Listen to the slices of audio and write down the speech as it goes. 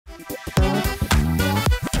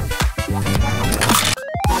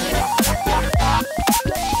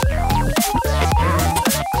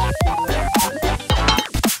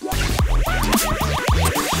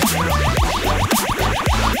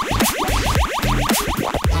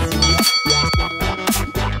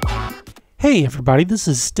Hey everybody, this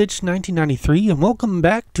is Stitch 1993 and welcome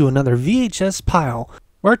back to another VHS pile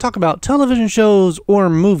where I talk about television shows or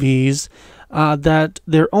movies that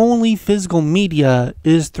their only physical media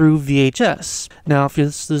is through VHS. Now if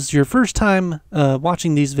this is your first time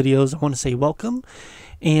watching these videos, I want to say welcome.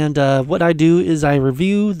 And what I do is I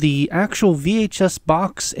review the actual VHS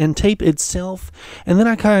box and tape itself, and then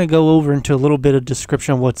I kind of go over into a little bit of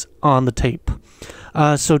description of what's on the tape.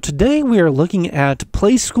 So today we are looking at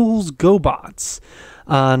Playskool's GoBots.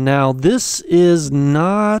 Now this is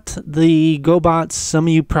not the GoBots some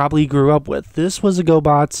of you probably grew up with. This was a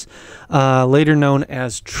GoBots later known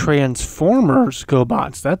as Transformers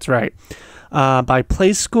GoBots. That's right. By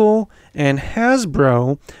Playskool and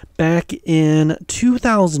Hasbro back in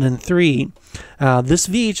 2003. This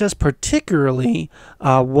VHS particularly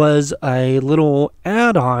was a little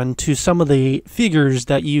add-on to some of the figures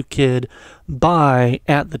that you could buy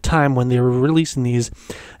at the time when they were releasing these.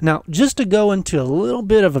 Now, just to go into a little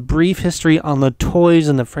bit of a brief history on the toys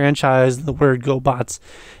and the franchise, the word GoBots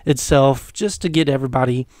itself, just to get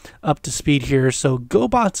everybody up to speed here. So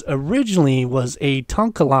GoBots originally was a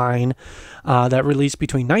Tonka line that released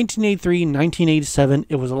between 1983 and 1987.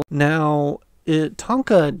 It was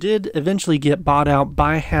Tonka did eventually get bought out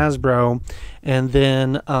by Hasbro, and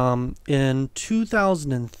then in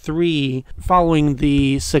 2003, following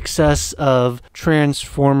the success of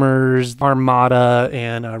Transformers, Armada,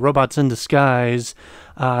 and Robots in Disguise,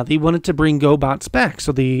 they wanted to bring GoBots back,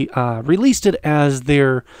 so they released it as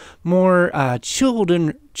their more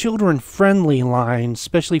children-friendly line,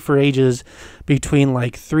 especially for ages between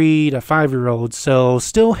like 3 to 5-year-olds. So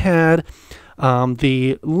still had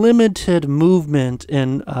the limited movement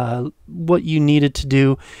in what you needed to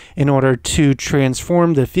do in order to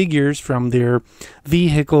transform the figures from their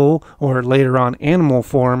vehicle or later on animal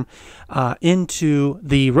form into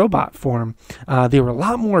the robot form. They were a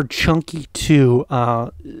lot more chunky too.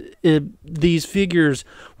 These figures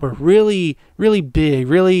were really big.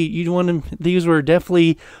 These were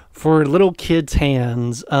definitely for little kids'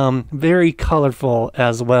 hands. Very colorful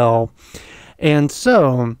as well. And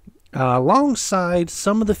so alongside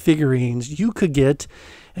some of the figurines, you could get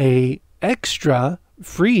a extra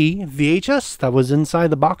free VHS that was inside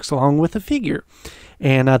the box along with the figure.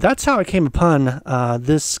 And that's how I came upon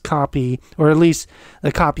this copy, or at least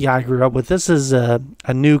the copy I grew up with. This is a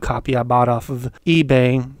new copy I bought off of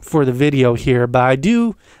eBay for the video here, but I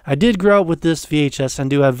did grow up with this VHS and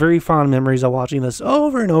do have very fond memories of watching this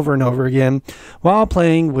over and over and over again while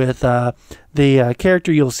playing with the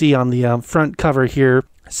character you'll see on the front cover here,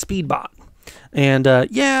 Speedbot. And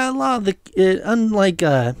yeah, a lot of unlike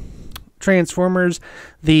Transformers,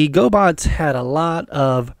 the GoBots had a lot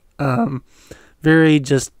of very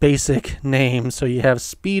just basic names. So you have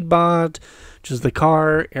Speedbot, which is the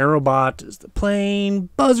car, Aerobot is the plane,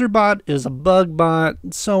 Buzzerbot is a bug bot,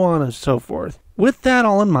 and so on and so forth. With that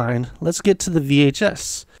all in mind, let's get to the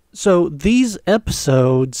VHS. So these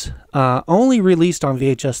episodes only released on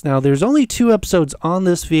VHS. Now there's only 2 episodes on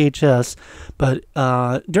this VHS, but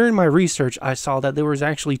during my research I saw that there was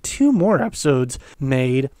actually 2 more episodes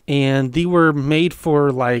made, and they were made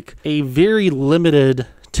for like a very limited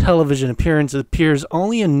television appearance. It appears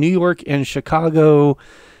only in New York and Chicago,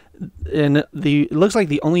 and it looks like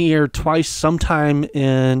they only aired twice, sometime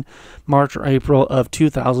in March or April of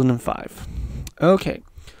 2005. Okay.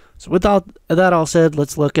 So with all that all said,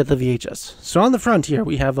 let's look at the VHS. So on the front here,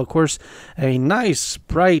 we have, of course, a nice,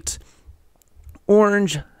 bright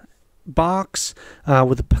orange box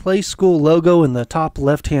with the Playskool logo in the top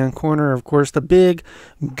left-hand corner. Of course, the big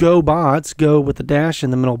GoBots, Go with the dash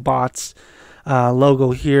in the middle, Bots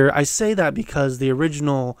logo here. I say that because the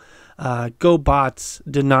original GoBots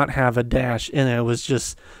did not have a dash in it. It was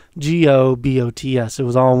just GOBOTS. It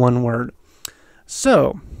was all one word.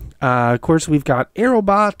 So of course, we've got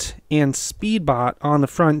Aerobot and Speedbot on the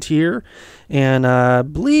front here, and I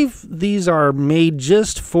believe these are made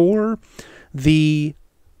just for the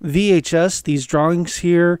VHS, these drawings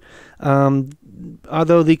here,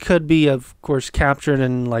 although they could be, of course, captured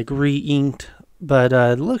and like re-inked, but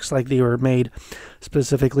it looks like they were made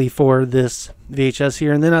specifically for this VHS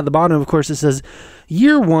here. And then at the bottom, of course, it says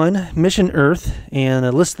Year 1, Mission Earth, and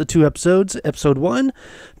it lists the 2 episodes. Episode 1,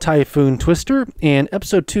 Typhoon Twister, and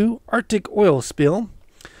Episode 2, Arctic Oil Spill.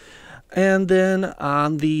 And then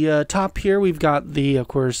on the top here, we've got the, of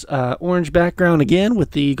course, orange background again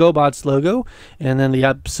with the GoBots logo, and then the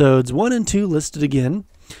episodes 1 and 2 listed again.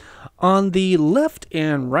 On the left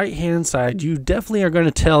and right hand side, you definitely are going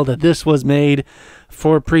to tell that this was made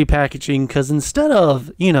for pre-packaging, because instead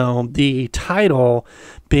of, you know, the title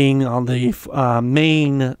being on the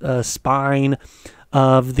main spine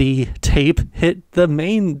of the tape, the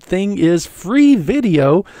main thing is free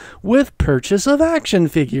video with purchase of action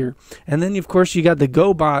figure. And then, of course, you got the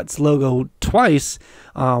GoBots logo twice,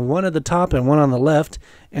 one at the top and one on the left.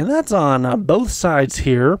 And that's on both sides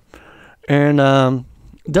here. And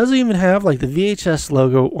doesn't even have like the VHS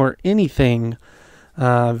logo or anything,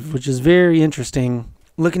 which is very interesting.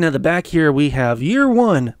 Looking at the back here, we have Year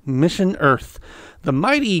 1, Mission Earth. The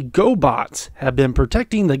mighty GoBots have been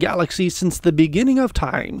protecting the galaxy since the beginning of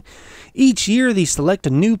time. Each year they select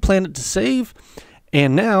a new planet to save,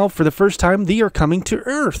 and now, for the first time, they are coming to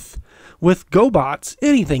Earth. With GoBots,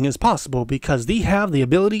 anything is possible because they have the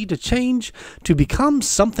ability to change to become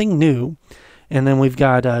something new. And then we've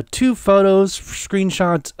got 2 photos,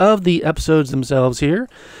 screenshots of the episodes themselves here.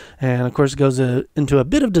 And of course it goes into a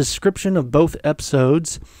bit of description of both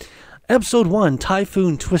episodes. Episode 1,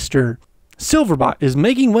 Typhoon Twister. Silverbot is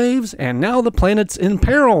making waves and now the planet's in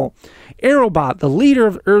peril. Aerobot, the leader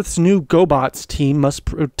of Earth's new GoBots team, must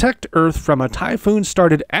protect Earth from a typhoon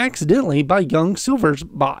started accidentally by young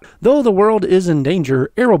Silverbot. Though the world is in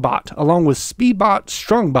danger, Aerobot, along with Speedbot,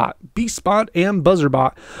 Strongbot, Beastbot, and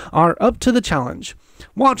Buzzarbot, are up to the challenge.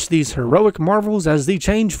 Watch these heroic marvels as they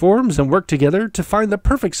change forms and work together to find the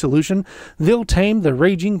perfect solution. They'll tame the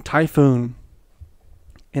raging typhoon.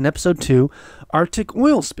 In Episode 2, Arctic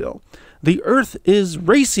Oil Spill. The Earth is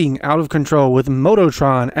racing out of control with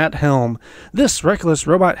Mototron at helm. This reckless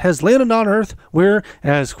robot has landed on Earth where,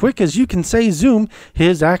 as quick as you can say zoom,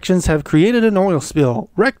 his actions have created an oil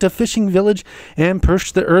spill, wrecked a fishing village, and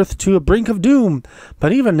pushed the Earth to a brink of doom.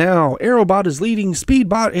 But even now, Aerobot is leading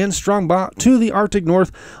Speedbot and Strongbot to the Arctic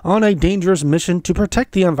North on a dangerous mission to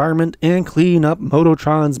protect the environment and clean up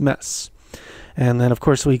Mototron's mess. And then, of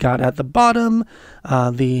course, we got at the bottom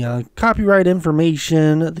the copyright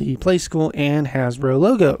information, the Playskool and Hasbro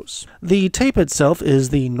logos. The tape itself is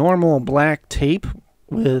the normal black tape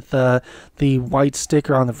with the white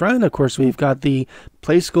sticker on the front. Of course, we've got the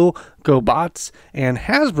Playskool, GoBots, and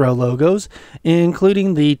Hasbro logos,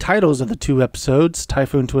 including the titles of the 2 episodes,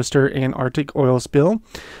 Typhoon Twister and Arctic Oil Spill.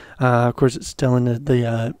 Of course, it's telling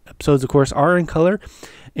the episodes, of course, are in color.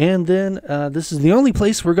 And then this is the only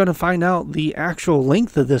place we're going to find out the actual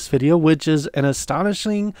length of this video, which is an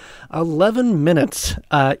astonishing 11 minutes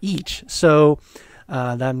each. So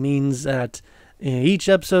that means that each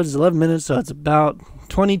episode is 11 minutes, so it's about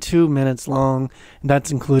 22 minutes long.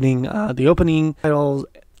 That's including the opening titles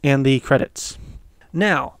and the credits.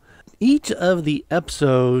 Now, each of the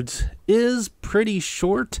episodes is pretty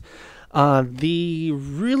short. The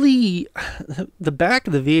back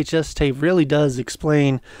of the VHS tape really does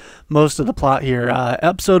explain most of the plot here.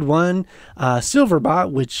 Episode 1,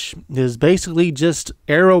 Silverbot, which is basically just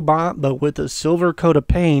Aerobot, but with a silver coat of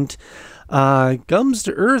paint, comes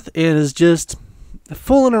to Earth and is just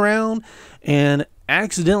fooling around and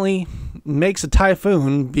accidentally makes a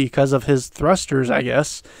typhoon because of his thrusters, I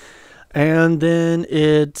guess. And then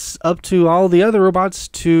it's up to all the other robots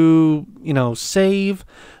to, save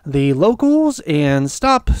the locals and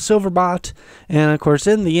stop Silverbot. And, of course,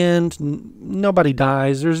 in the end, nobody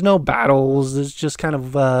dies. There's no battles. It's just kind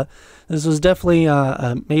of, this was definitely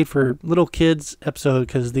made for little kids episode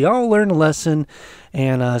because they all learn a lesson.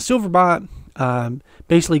 And Silverbot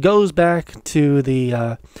basically goes back to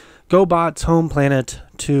the GoBot's home planet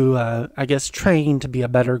to, I guess, train to be a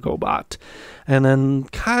better GoBot. And then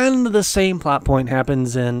kind of the same plot point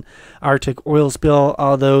happens in Arctic Oil Spill,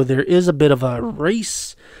 although there is a bit of a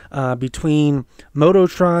race between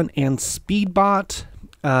Mototron and Speedbot,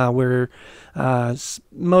 where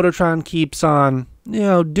Mototron keeps on,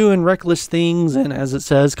 doing reckless things and, as it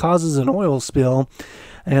says, causes an oil spill.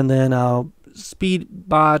 And then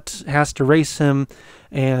Speedbot has to race him,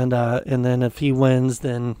 and then if he wins,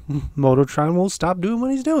 then Mototron will stop doing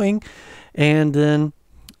what he's doing. And then,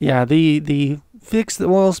 yeah, the fix the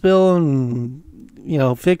oil spill and,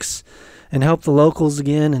 fix and help the locals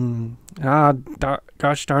again. And,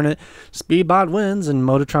 gosh darn it, Speedbot wins, and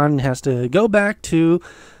Mototron has to go back to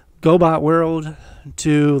GoBot World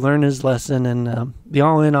to learn his lesson, and they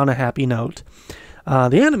all end on a happy note.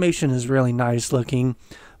 The animation is really nice looking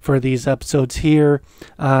for these episodes here.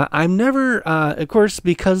 I'm never, of course,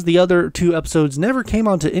 because the other 2 episodes never came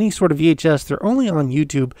onto any sort of VHS, they're only on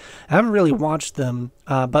YouTube. I haven't really watched them,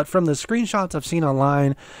 but from the screenshots I've seen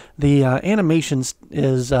online, the animation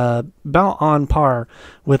is about on par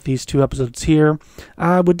with these 2 episodes here.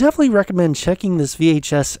 I would definitely recommend checking this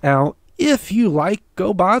VHS out if you like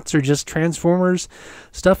GoBots or just Transformers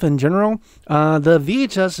stuff in general. The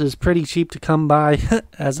VHS is pretty cheap to come by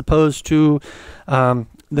as opposed to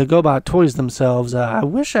the GoBot toys themselves. I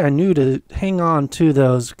wish I knew to hang on to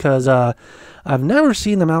those because I've never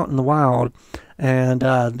seen them out in the wild. and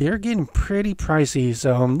they're getting pretty pricey.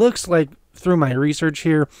 So looks like through my research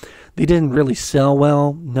here, they didn't really sell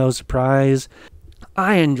well. No surprise.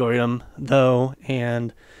 I enjoyed them though,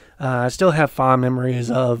 and I still have fond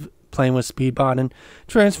memories of playing with Speedbot and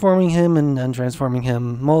transforming him and untransforming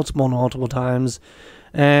him multiple times,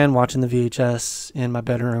 and watching the VHS in my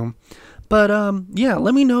bedroom. But yeah,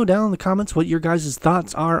 let me know down in the comments what your guys'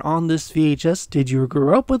 thoughts are on this VHS. Did you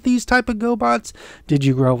grow up with these type of GoBots? Did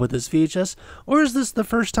you grow up with this VHS? Or is this the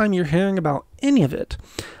first time you're hearing about any of it?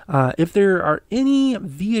 If there are any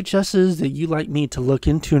VHSs that you'd like me to look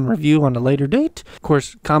into and review on a later date, of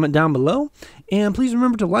course, comment down below. And please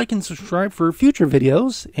remember to like and subscribe for future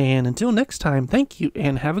videos. And until next time, thank you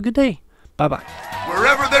and have a good day. Bye-bye.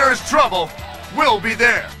 Wherever there is trouble, we'll be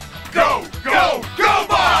there. Go, go, go,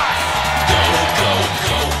 Bob!